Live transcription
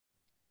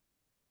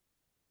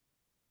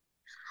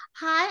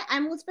Hi,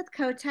 I'm Elizabeth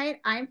Kotite.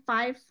 I'm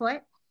 5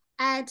 foot,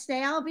 and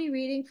today I'll be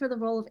reading for the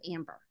role of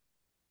Amber.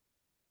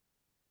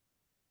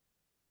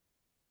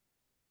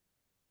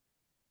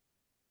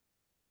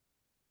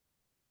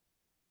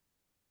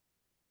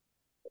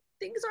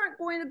 Things aren't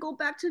going to go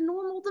back to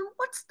normal, then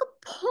what's the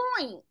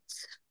point?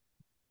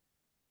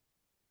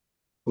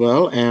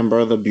 Well,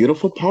 Amber, the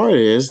beautiful part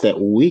is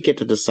that we get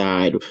to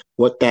decide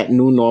what that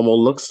new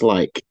normal looks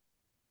like.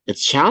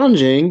 It's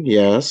challenging,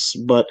 yes,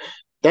 but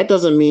that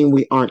doesn't mean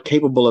we aren't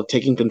capable of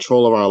taking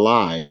control of our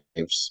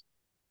lives.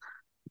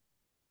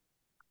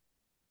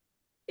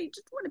 I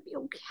just want to be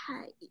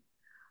okay.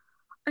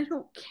 I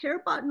don't care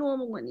about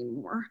normal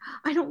anymore.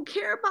 I don't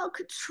care about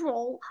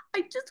control.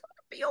 I just want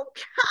to be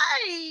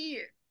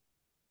okay.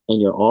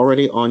 And you're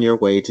already on your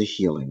way to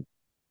healing.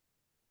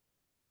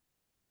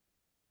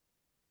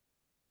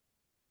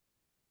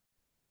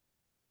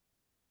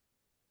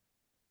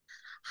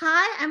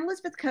 Hi, I'm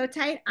Elizabeth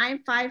Kotite.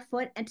 I'm 5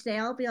 foot, and today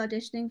I'll be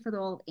auditioning for the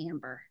role of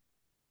Amber.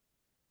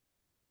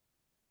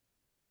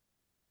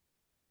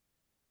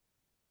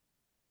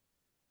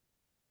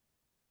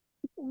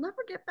 We'll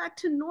never get back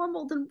to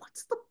normal, then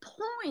what's the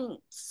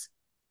point?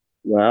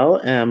 Well,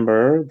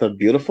 Amber, the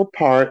beautiful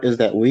part is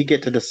that we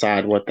get to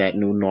decide what that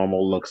new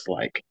normal looks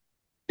like.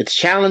 It's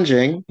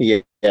challenging,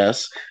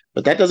 yes,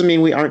 but that doesn't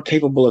mean we aren't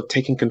capable of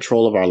taking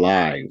control of our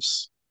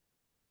lives.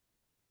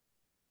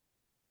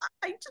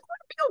 I just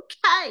want to be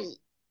okay.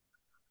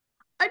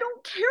 I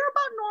don't care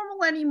about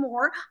normal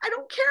anymore. I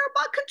don't care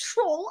about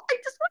control. I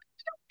just want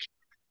to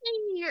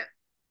be.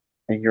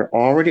 And you're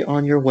already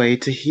on your way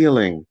to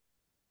healing.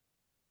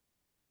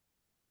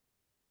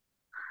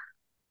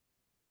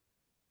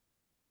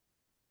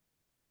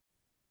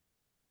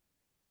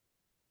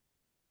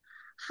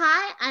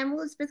 Hi, I'm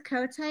Elizabeth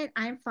Kotite.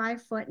 I'm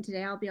 5 foot, and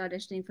today I'll be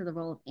auditioning for the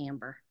role of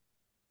Amber.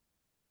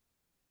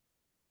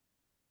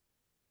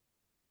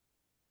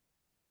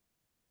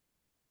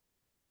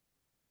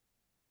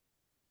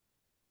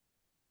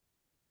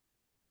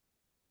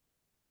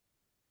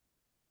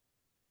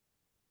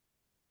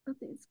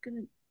 Nothing's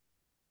gonna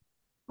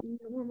be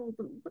normal,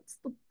 but what's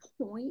the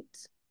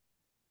point?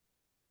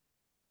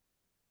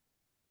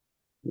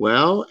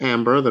 Well,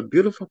 Amber, the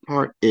beautiful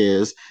part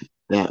is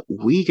that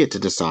we get to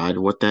decide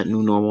what that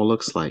new normal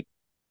looks like.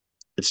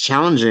 It's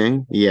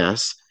challenging,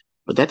 yes,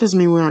 but that doesn't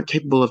mean we aren't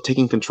capable of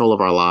taking control of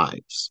our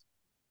lives.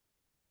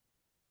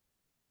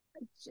 I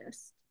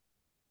just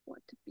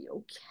want to be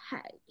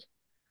okay.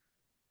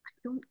 I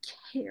don't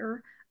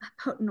care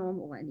about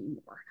normal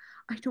anymore.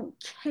 I don't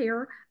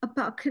care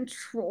about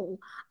control.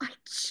 I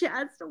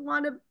just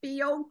want to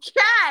be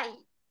okay.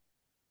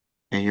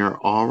 And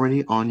you're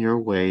already on your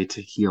way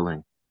to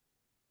healing.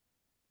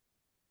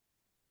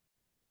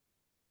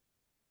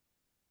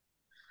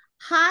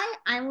 Hi,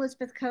 I'm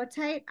Elizabeth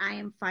Kotite. I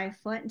am 5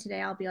 foot, and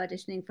today I'll be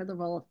auditioning for the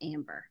role of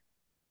Amber.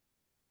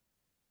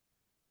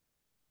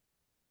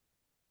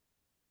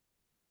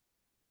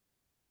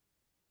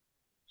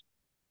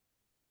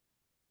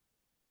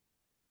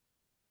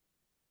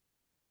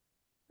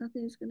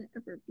 Nothing's going to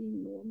ever be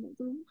normal.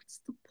 Then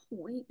what's the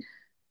point?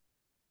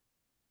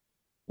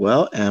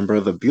 Well,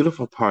 Amber, the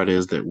beautiful part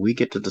is that we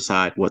get to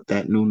decide what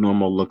that new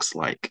normal looks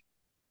like.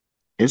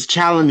 It's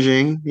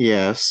challenging,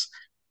 yes,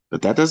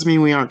 but that doesn't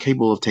mean we aren't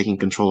capable of taking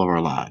control of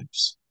our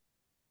lives.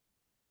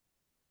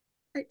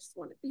 I just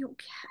want to be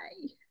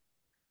okay.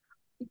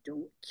 I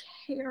don't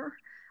care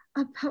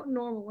about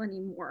normal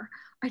anymore.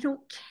 I don't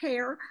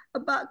care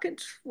about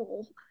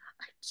control.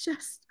 I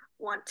just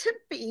want to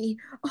be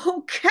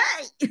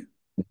okay.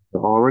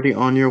 You're already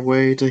on your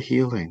way to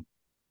healing.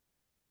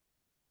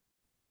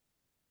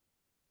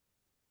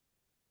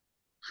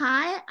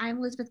 Hi, I'm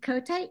Elizabeth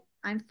Kotite.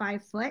 I'm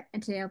 5 foot,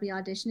 and today I'll be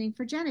auditioning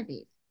for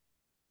Genevieve.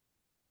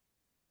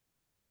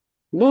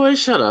 Boy,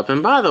 shut up.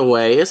 And by the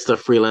way, it's the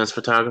freelance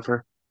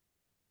photographer.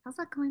 How's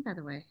that going, by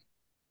the way?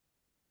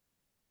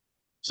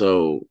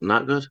 So,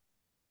 not good?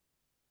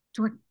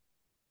 Jordan,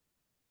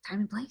 time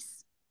and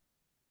place.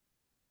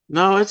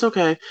 No, it's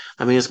okay.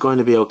 I mean, it's going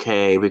to be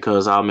okay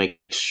because I'll make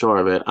sure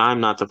of it. I'm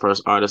not the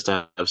first artist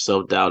to have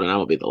self-doubt, and I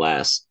will be the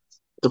last.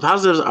 The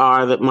positives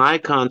are that my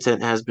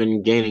content has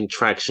been gaining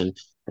traction,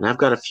 and I've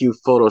got a few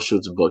photo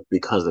shoots booked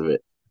because of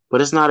it.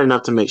 But it's not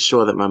enough to make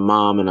sure that my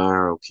mom and I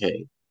are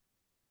okay.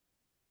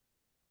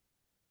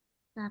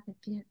 Stop if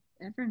you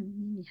ever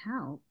need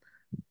help.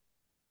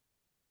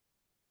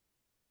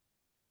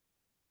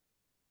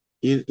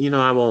 You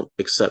know, I won't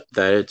accept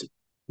that.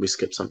 We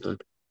skipped something.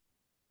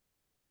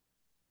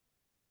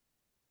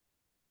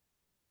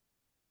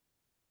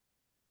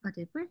 Oh,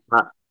 did we?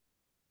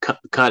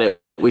 Cut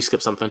it. We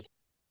skipped something.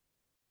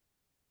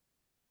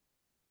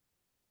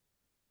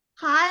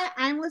 Hi,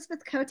 I'm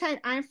Elizabeth Kotite.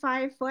 I'm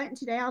 5 foot, and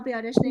today I'll be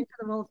auditioning for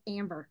the role of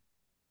Amber.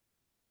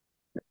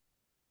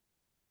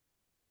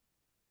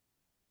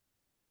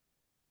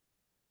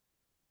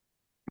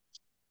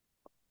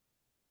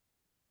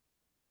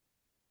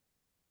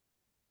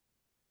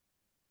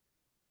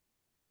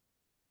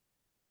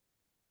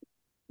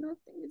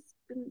 Nothing has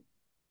been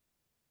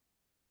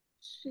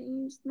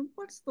changed.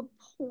 What's the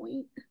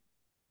point?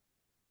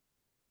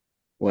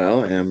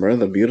 Well, Amber,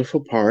 the beautiful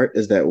part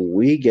is that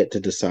we get to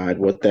decide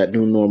what that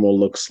new normal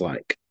looks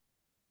like.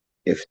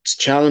 If it's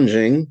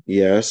challenging,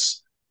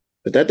 yes,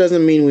 but that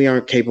doesn't mean we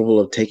aren't capable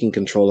of taking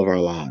control of our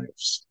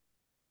lives.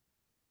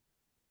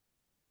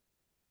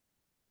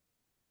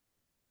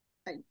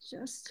 I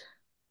just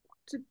want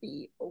to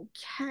be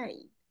okay.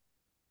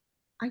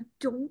 I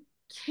don't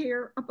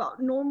care about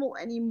normal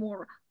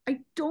anymore. I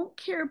don't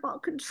care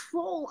about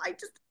control. I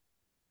just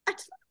want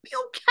to be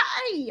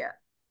okay.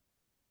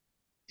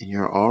 And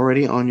you're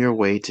already on your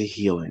way to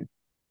healing.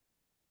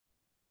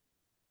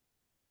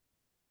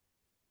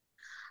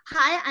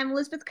 Hi, I'm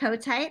Elizabeth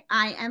Kotite.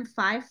 I am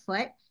 5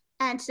 foot,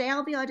 and today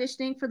I'll be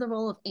auditioning for the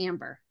role of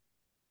Amber.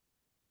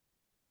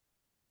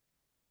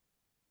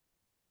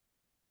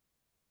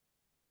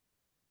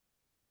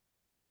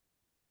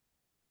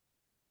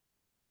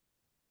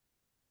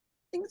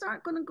 Things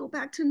aren't going to go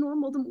back to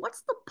normal, then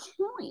what's the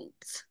point?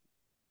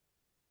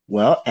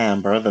 Well,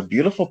 Amber, the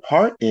beautiful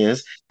part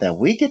is that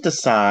we get to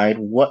decide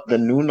what the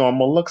new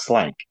normal looks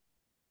like.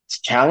 It's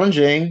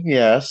challenging,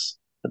 yes,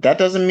 but that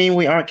doesn't mean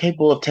we aren't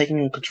capable of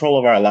taking control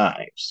of our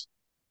lives.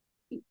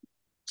 I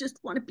just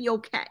want to be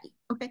okay.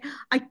 Okay.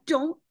 I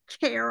don't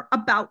care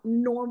about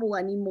normal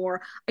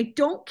anymore. I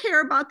don't care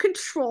about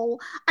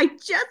control. I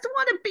just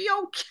want to be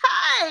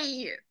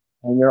okay.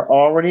 And you're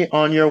already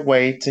on your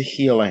way to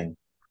healing.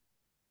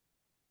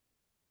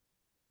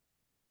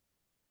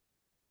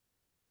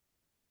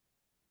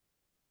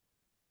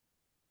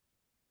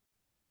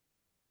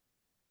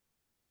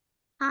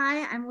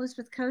 Hi, I'm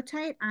Elizabeth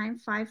Kotite. I'm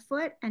 5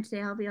 foot, and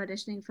today I'll be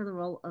auditioning for the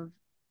role of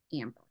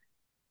Amber.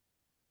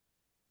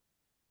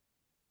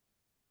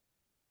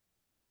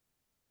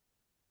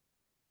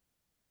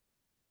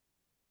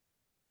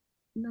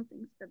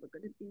 Nothing's ever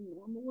going to be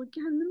normal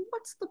again. Then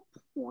what's the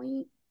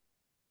point?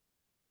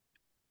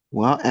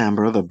 Well,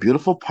 Amber, the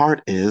beautiful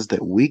part is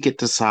that we get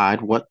to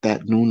decide what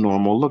that new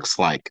normal looks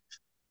like.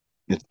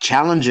 It's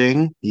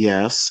challenging,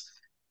 yes,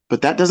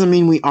 but that doesn't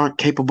mean we aren't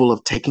capable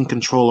of taking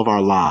control of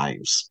our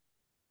lives.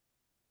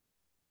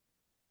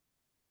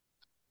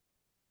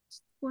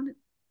 Want to,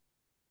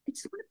 I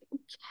just want to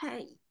be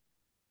okay.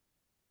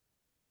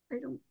 I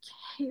don't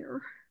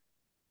care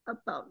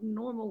about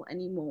normal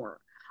anymore.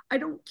 I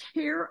don't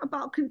care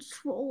about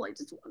control. I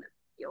just want to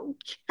be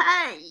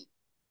okay.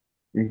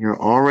 And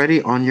you're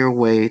already on your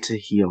way to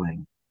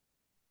healing.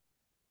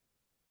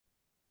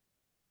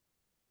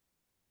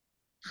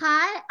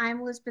 Hi,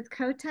 I'm Elizabeth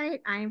Kotite.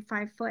 I am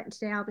 5 foot, and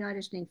today I'll be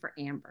auditioning for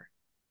Amber.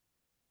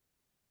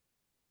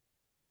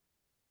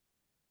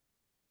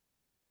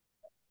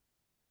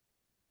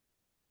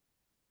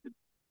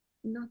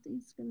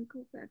 Nothing's going to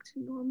go back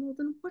to normal.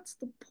 Then what's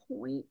the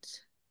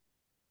point?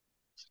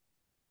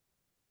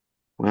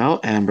 Well,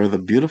 Amber, the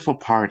beautiful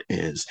part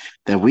is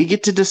that we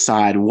get to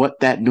decide what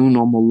that new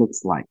normal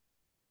looks like.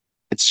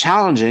 It's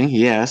challenging,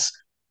 yes,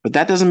 but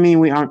that doesn't mean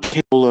we aren't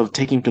capable of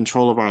taking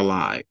control of our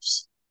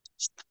lives.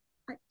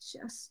 I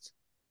just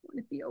want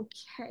to be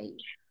okay.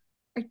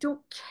 I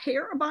don't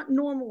care about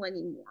normal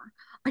anymore.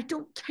 I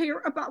don't care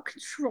about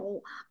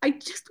control. I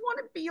just want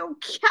to be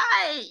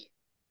okay.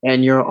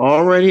 And you're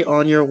already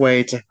on your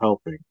way to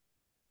helping.